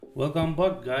Welcome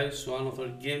back, guys, to another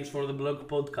Games for the Blog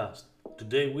podcast.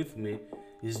 Today with me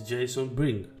is Jason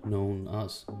Brink, known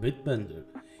as Bitbender.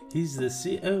 He's the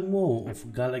CMO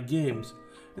of Gala Games,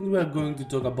 and we are going to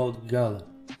talk about Gala,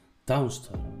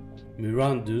 Downstar,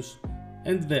 Mirandus,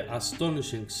 and the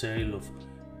astonishing sale of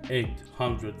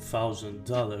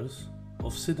 $800,000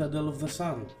 of Citadel of the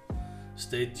Sun.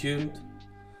 Stay tuned,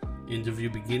 interview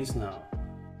begins now.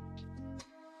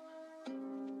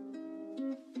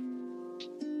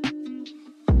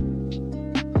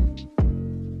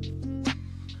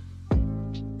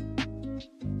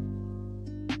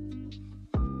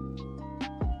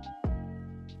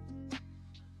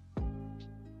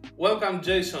 Welcome,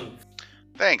 Jason.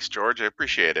 Thanks, George. I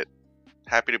appreciate it.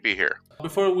 Happy to be here.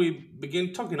 Before we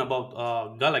begin talking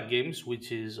about Gala Games,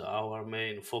 which is our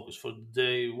main focus for the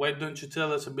day, why don't you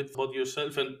tell us a bit about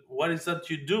yourself and what is that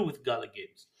you do with Gala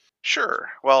Games? Sure.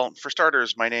 Well, for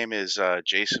starters, my name is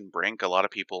Jason Brink. A lot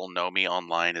of people know me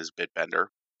online as Bitbender.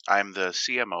 I'm the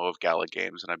CMO of Gala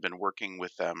Games, and I've been working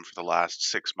with them for the last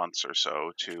 6 months or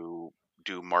so to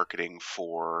do marketing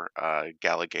for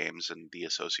Gala Games and the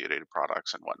associated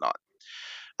products and whatnot.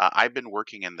 I've been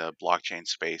working in the blockchain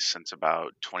space since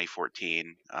about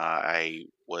 2014. I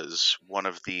was one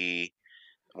of the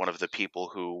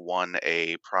people who won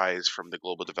a prize from the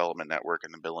Global Development Network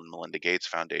and the Bill and Melinda Gates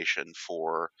Foundation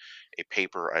for a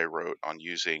paper I wrote on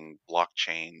using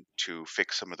blockchain to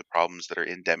fix some of the problems that are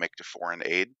endemic to foreign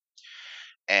aid.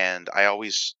 And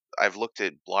I've looked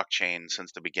at blockchain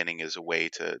since the beginning as a way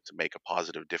to make a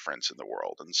positive difference in the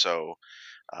world. And so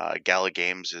Gala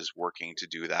Games is working to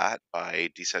do that by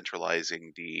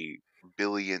decentralizing the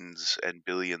billions and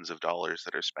billions of dollars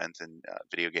that are spent in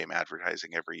video game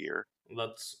advertising every year.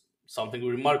 That's something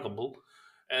remarkable.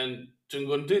 And to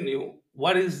continue,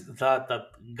 what is that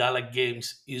Gala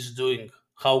Games is doing?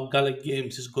 How Gala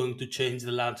Games is going to change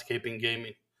the landscape in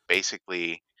gaming?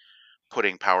 Basically,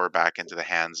 putting power back into the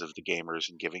hands of the gamers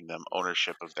and giving them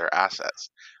ownership of their assets.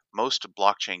 Most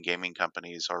blockchain gaming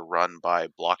companies are run by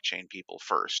blockchain people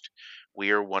first.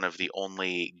 We are one of the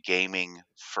only gaming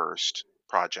first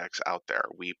projects out there.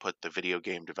 We put the video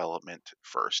game development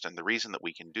first. And the reason that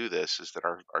we can do this is that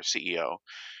our CEO,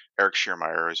 Eric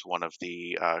Schiermeyer, is one of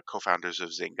the co founders of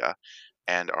Zynga.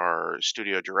 And our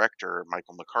studio director,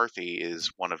 Michael McCarthy,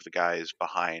 is one of the guys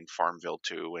behind Farmville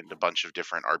 2 and a bunch of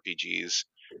different RPGs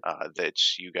that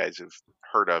you guys have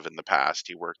heard of in the past.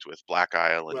 He worked with Black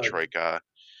Isle and Right. Troika,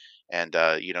 and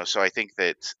so I think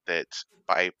that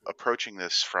by approaching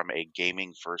this from a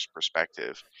gaming first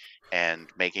perspective and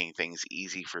making things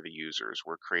easy for the users,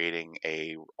 we're creating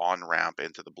a on ramp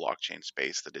into the blockchain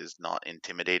space that is not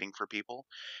intimidating for people,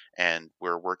 and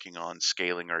we're working on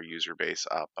scaling our user base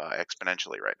up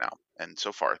exponentially right now. And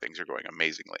so far, things are going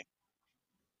amazingly.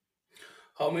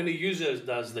 How many users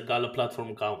does the Gala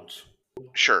platform count?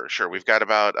 Sure, sure. We've got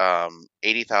about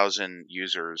 80,000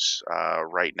 users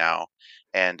right now,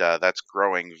 and that's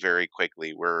growing very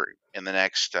quickly. We're in the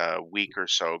next week or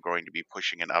so going to be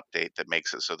pushing an update that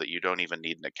makes it so that you don't even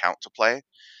need an account to play.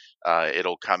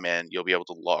 It'll come in, you'll be able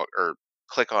to log or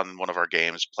click on one of our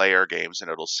games, play our games, and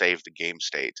it'll save the game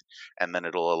state, and then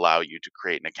it'll allow you to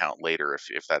create an account later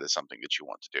if that is something that you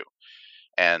want to do.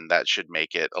 And that should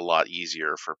make it a lot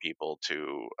easier for people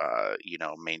to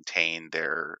maintain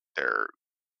their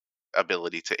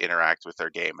ability to interact with their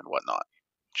game and whatnot.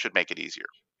 Should make it easier.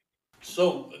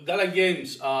 So Gala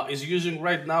Games is using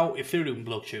right now Ethereum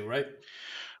blockchain, right?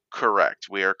 Correct.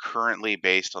 We are currently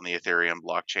based on the Ethereum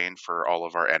blockchain for all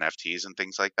of our NFTs and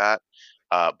things like that,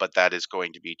 but that is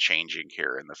going to be changing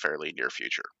here in the fairly near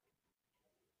future.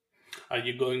 Are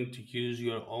you going to use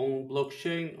your own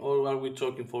blockchain or are we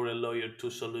talking for a layer 2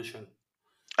 solution?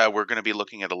 We're going to be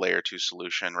looking at a layer two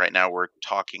solution right now. We're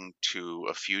talking to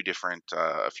a few different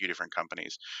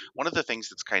companies. One of the things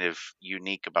that's kind of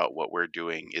unique about what we're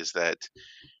doing is that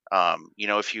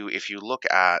if you look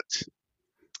at,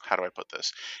 how do I put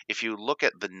this? If you look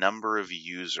at the number of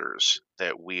users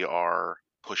that we are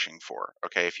pushing for,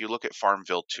 okay, if you look at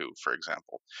Farmville 2, for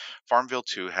example, Farmville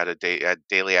 2 had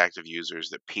daily active users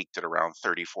that peaked at around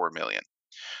 34 million.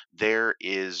 There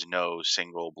is no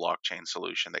single blockchain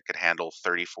solution that could handle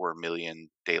 34 million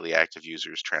daily active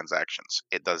users transactions.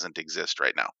 It doesn't exist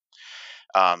right now.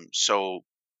 So,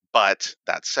 but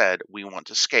that said, we want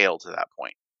to scale to that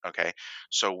point. Okay.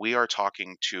 So we are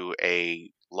talking to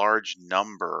a large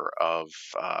number of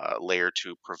layer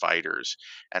two providers.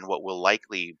 And what will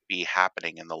likely be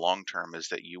happening in the long term is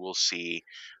that you will see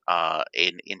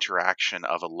an interaction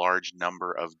of a large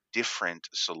number of different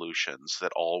solutions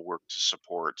that all work to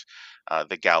support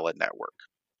the Gala network.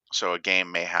 So a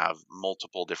game may have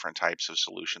multiple different types of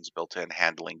solutions built in,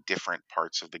 handling different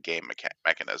parts of the game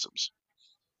mechanisms.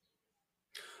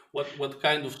 What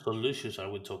kind of solutions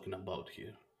are we talking about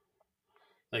here?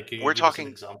 Like, can you We're give us an talking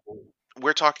example?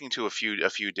 we're talking to a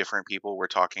few different people. We're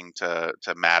talking to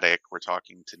Matic, we're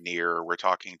talking to Near, we're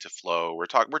talking to Flow, we're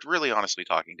really honestly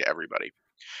talking to everybody,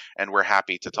 and we're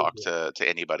happy to talk Okay. to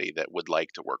anybody that would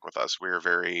like to work with us. We're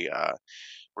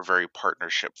very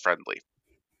partnership friendly.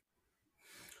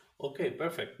 Okay,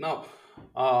 perfect. Now,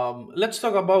 let's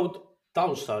talk about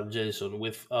Townstar, Jason,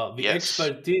 with the Yes,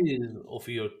 expertise of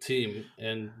your team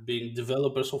and being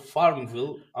developers of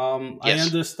Farmville. I yes,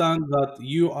 understand that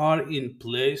you are in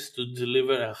place to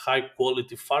deliver a high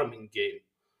quality farming game.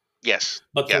 yes,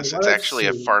 But from yes. what It's I've actually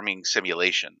a seen, farming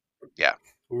simulation. Yeah.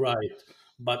 right.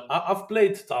 But I've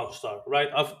played Townstar, right?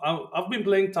 I've been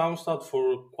playing Townstar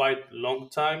for quite a long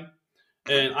time,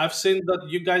 Mhm. and I've seen that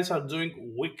you guys are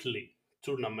doing weekly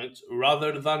tournaments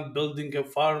rather than building a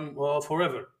farm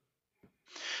forever.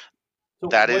 So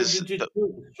That why is did you the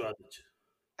choose this strategy?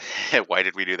 why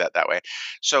did we do that way?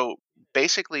 So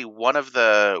basically, one of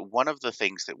the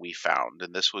things that we found,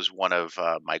 and this was one of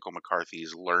Michael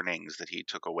McCarthy's learnings that he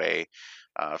took away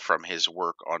from his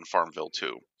work on Farmville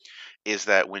 2, is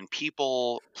that when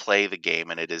people play the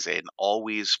game and it is an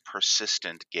always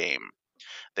persistent game,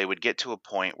 they would get to a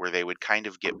point where they would kind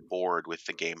of get bored with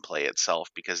the gameplay itself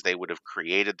because they would have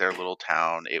created their little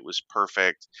town. It was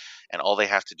perfect, and all they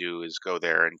have to do is go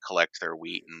there and collect their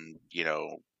wheat and,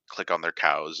 click on their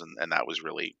cows, and that was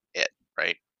really it,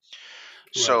 right?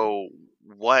 Right. So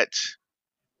what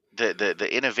the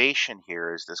innovation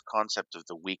here is this concept of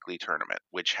the weekly tournament,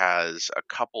 which has a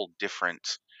couple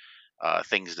different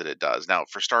things that it does. Now,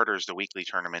 for starters, the weekly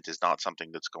tournament is not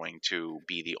something that's going to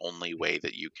be the only way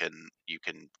that you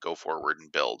can go forward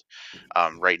and build.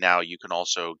 Right now, you can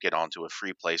also get onto a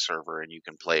free play server and you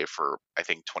can play for, I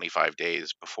think, 25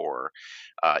 days before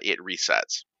it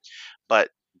resets.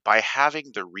 But by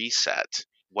having the reset,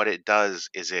 what it does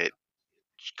is it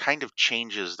kind of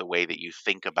changes the way that you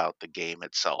think about the game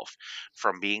itself,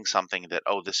 from being something that,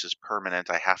 oh, this is permanent,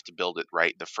 I have to build it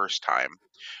right the first time,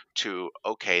 to,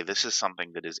 okay, this is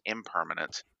something that is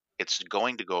impermanent. It's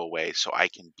going to go away, so I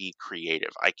can be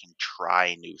creative. I can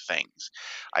try new things.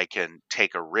 I can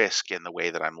take a risk in the way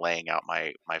that I'm laying out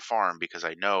my farm because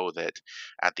I know that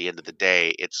at the end of the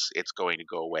day, it's going to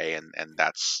go away, and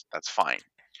that's fine.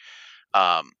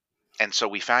 Um, and so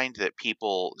we find that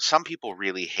some people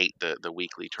really hate the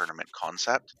weekly tournament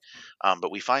concept,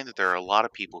 but we find that there are a lot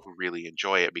of people who really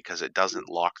enjoy it because it doesn't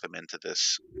lock them into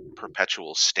this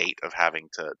perpetual state of having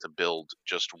to build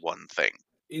just one thing.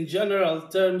 In general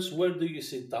terms, where do you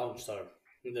see Townstar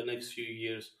in the next few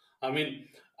years? I mean,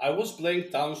 I was playing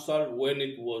Townstar when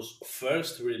it was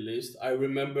first released. I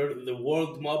remember the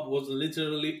world map was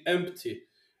literally empty,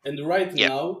 and right Yeah.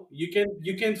 now you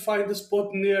can't find a spot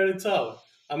near a town.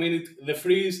 I mean, the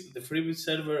free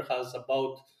server has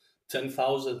about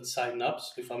 10,000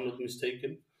 signups, if I'm not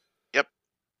mistaken. Yep.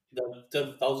 There are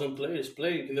 10,000 players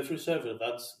playing in the free server.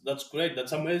 That's great.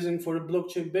 That's amazing for a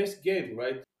blockchain based game,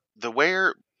 right? The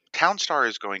where Townstar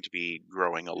is going to be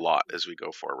growing a lot as we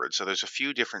go forward. So there's a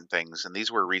few different things, and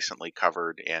these were recently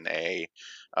covered in a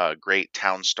great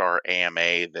Townstar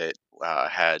AMA that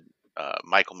had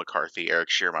Michael McCarthy, Eric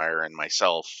Schiermeyer, and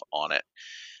myself on it.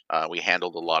 We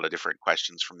handled a lot of different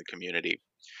questions from the community.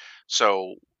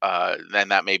 So then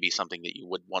that may be something that you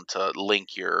would want to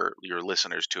link your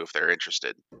listeners to if they're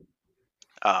interested.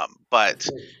 But Of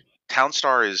course.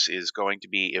 Townstar is going to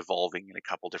be evolving in a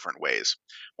couple different ways.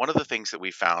 One of the things that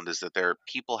we found is that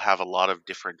people have a lot of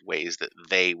different ways that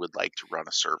they would like to run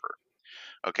a server.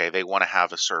 Okay, they want to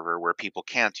have a server where people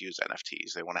can't use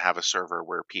NFTs. They want to have a server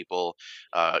where people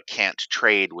can't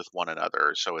trade with one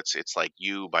another. So it's like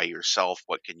you by yourself.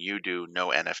 What can you do?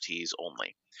 No NFTs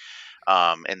only.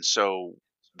 And so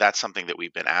that's something that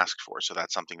we've been asked for. So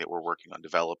that's something that we're working on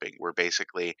developing. Where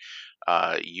basically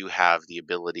you have the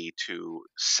ability to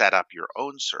set up your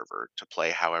own server to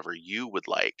play however you would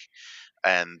like,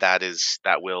 and that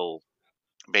will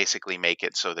basically make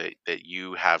it so that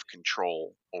you have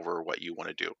control over what you want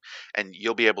to do, and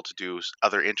you'll be able to do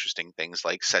other interesting things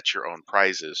like set your own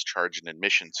prizes, charge an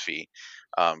admissions fee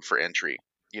for entry,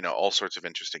 all sorts of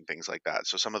interesting things like that.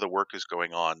 So some of the work is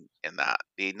going on in that.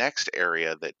 The next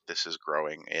area that this is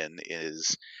growing in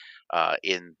is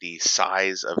in the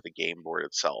size of the game board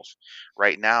itself.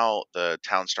 Right now the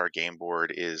Townstar game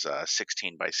board is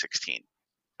 16 by 16,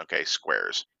 okay,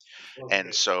 squares, and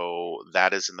Okay. so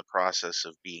that is in the process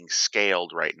of being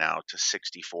scaled right now to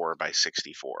 64 by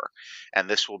 64. And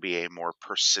this will be a more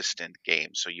persistent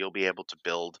game. So you'll be able to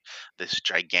build this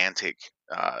gigantic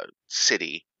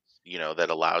city that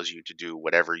allows you to do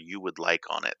whatever you would like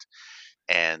on it.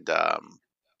 And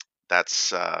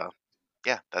that's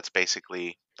yeah, that's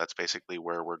basically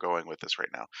where we're going with this right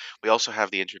now. We also have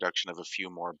the introduction of a few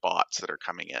more bots that are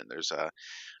coming in. There's a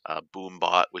boom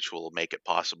bot, which will make it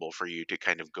possible for you to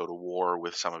kind of go to war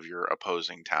with some of your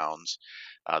opposing towns.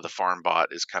 The farm bot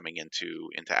is coming into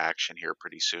action here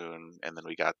pretty soon, and then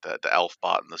we got the elf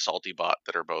bot and the salty bot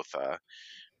that are both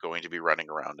going to be running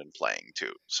around and playing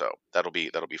too. So that'll be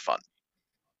fun.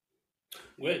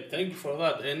 Great, thank you for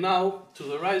that. And now to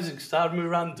the Rising Star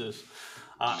Mirandas.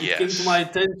 It came to my Yes,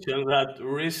 attention that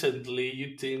recently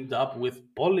you teamed up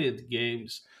with Polyet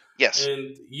Games yes.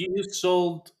 and you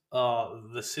sold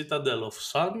the Citadel of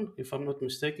Sun, if I'm not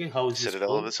mistaken. How is this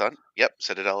Citadel of the called? Sun. Yep,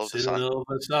 Citadel of the Sun. Citadel of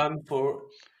the Sun for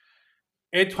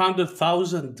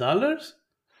 $800,000.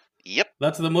 Yep,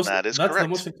 That's the most. that is That's the correct.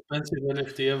 most expensive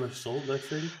NFT ever sold, I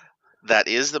think. That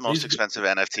is the most These expensive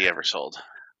NFT ever sold.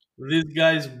 these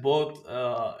guys bought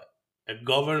a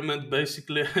government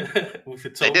basically with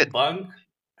its They own did. bank.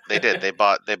 They did. They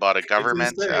bought a It's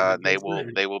government, insane. and It's they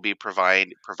insane. will be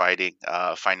providing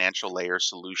financial layer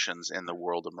solutions in the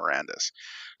world of Mirandus.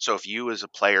 So if you as a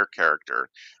player character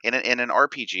in an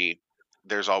RPG,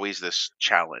 there's always this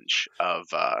challenge of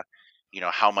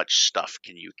how much stuff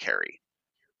can you carry.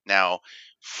 Now,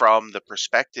 from the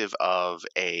perspective of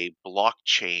a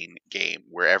blockchain game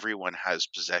where everyone has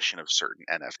possession of certain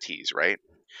NFTs, right?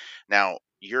 Now,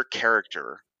 your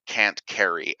character can't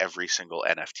carry every single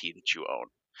NFT that you own.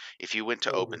 If you went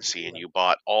to Oh, OpenSea and right. you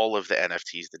bought all of the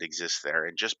NFTs that exist there,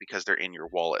 and just because they're in your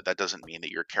wallet, that doesn't mean that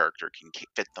your character can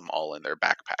fit them all in their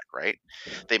backpack, right?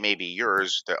 They may be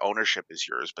yours, the ownership is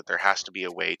yours, but there has to be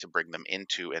a way to bring them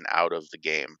into and out of the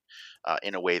game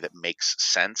in a way that makes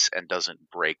sense and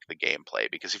doesn't break the gameplay.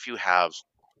 Because if you have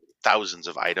thousands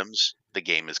of items, the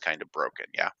game is kind of broken,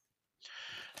 yeah?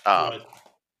 Um, Right.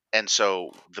 and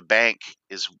so the bank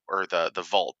or the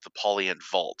vault, the Polyant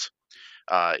vault,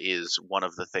 is one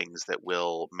of the things that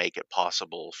will make it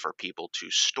possible for people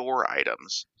to store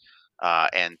items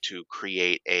and to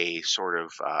create a sort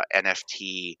of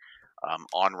NFT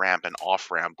on ramp and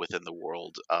off ramp within the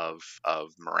world of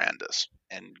Miranda's,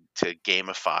 and to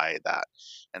gamify that.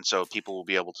 And so people will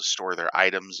be able to store their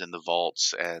items in the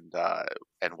vaults and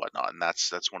whatnot. And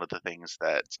that's one of the things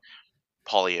that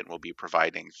Polyant will be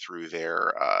providing through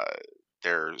their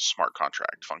smart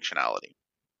contract functionality.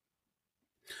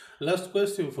 Last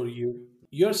question for you.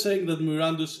 You're saying that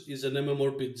Mirandus is an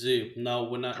MMORPG. Now,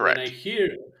 when I Correct. hear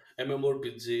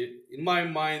MMORPG, in my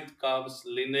mind comes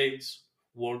Lineage,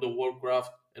 World of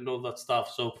Warcraft, and all that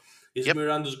stuff. So, is Yep.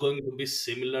 Mirandus going to be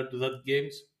similar to that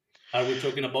games? Are we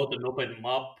talking about an open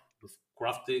map with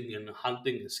crafting and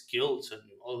hunting and skills and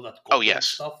all that Oh complex yes,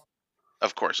 stuff?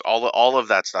 of course. All of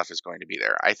that stuff is going to be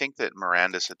there. I think that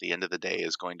Mirandus at the end of the day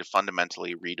is going to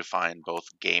fundamentally redefine both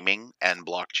gaming and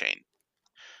blockchain.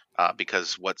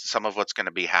 Because some of what's going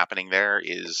to be happening there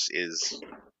is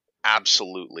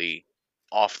absolutely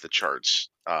off the charts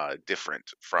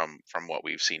different from what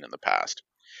we've seen in the past.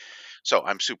 So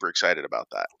I'm super excited about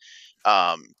that.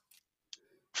 Um,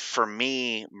 for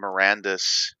me,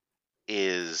 Mirandus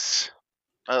is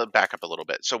back up a little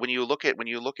bit. So when you look at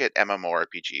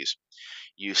MMORPGs,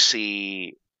 you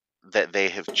see that they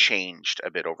have changed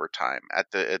a bit over time. At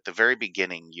the very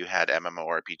beginning, you had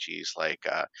MMORPGs like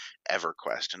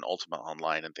EverQuest and Ultima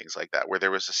Online and things like that, where there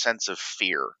was a sense of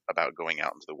fear about going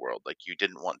out into the world. Like you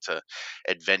didn't want to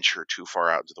adventure too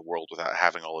far out into the world without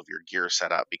having all of your gear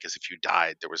set up, because if you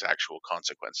died, there was actual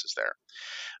consequences there.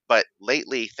 But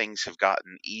lately, things have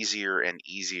gotten easier and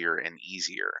easier and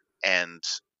easier. And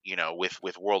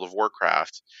with World of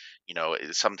Warcraft,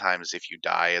 sometimes if you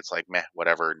die, it's like meh,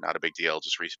 whatever, not a big deal.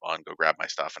 Just respawn, go grab my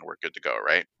stuff, and we're good to go,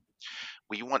 right?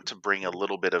 We want to bring a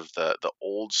little bit of the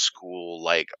old school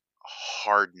like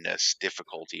hardness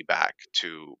difficulty back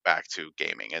to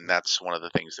gaming, and that's one of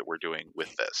the things that we're doing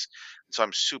with this. So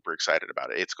I'm super excited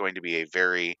about it. It's going to be a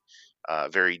very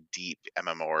deep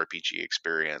MMORPG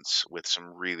experience with some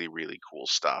really really cool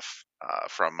stuff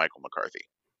from Michael McCarthy.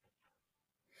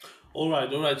 All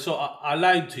right, all right. So I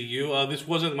lied to you. This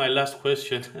wasn't my last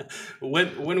question.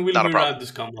 When will Not a problem.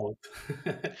 Mirandus come out?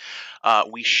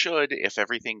 We should, if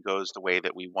everything goes the way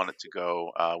that we want it to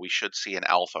go, we should see an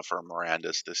alpha for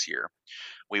Miranda's this year.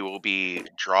 We will be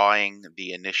drawing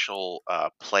the initial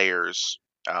players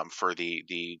for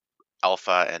the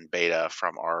alpha and beta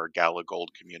from our Gala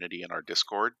Gold community in our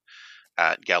Discord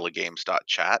at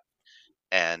galagames.chat.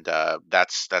 And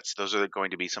that's those are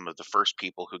going to be some of the first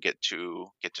people who get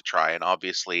to try. And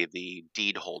obviously the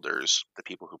deed holders, the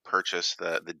people who purchase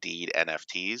the deed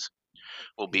NFTs,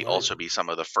 will be Right. also be some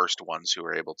of the first ones who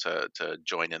are able to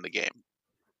join in the game.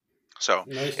 So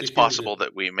Nice to it's hear possible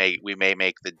that. that we may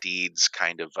make the deeds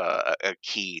kind of a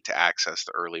key to access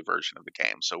the early version of the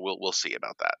game. So we'll see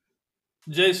about that.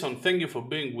 Jason, thank you for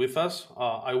being with us.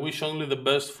 I wish only the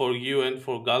best for you and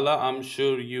for Gala. I'm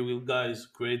sure you will guys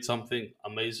create something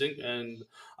amazing. And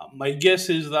my guess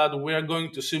is that we are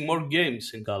going to see more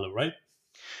games in Gala, right?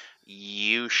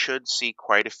 You should see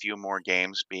quite a few more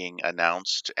games being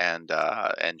announced and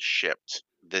shipped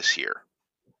this year.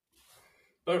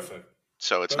 Perfect.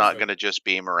 So it's not going Perfect. to just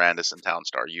be Mirandus and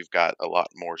Townstar. You've got a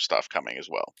lot more stuff coming as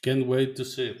well. Can't wait to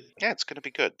see it. Yeah, it's going to be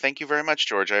good. Thank you very much,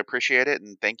 George. I appreciate it,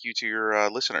 and thank you to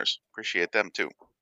your listeners. Appreciate them too.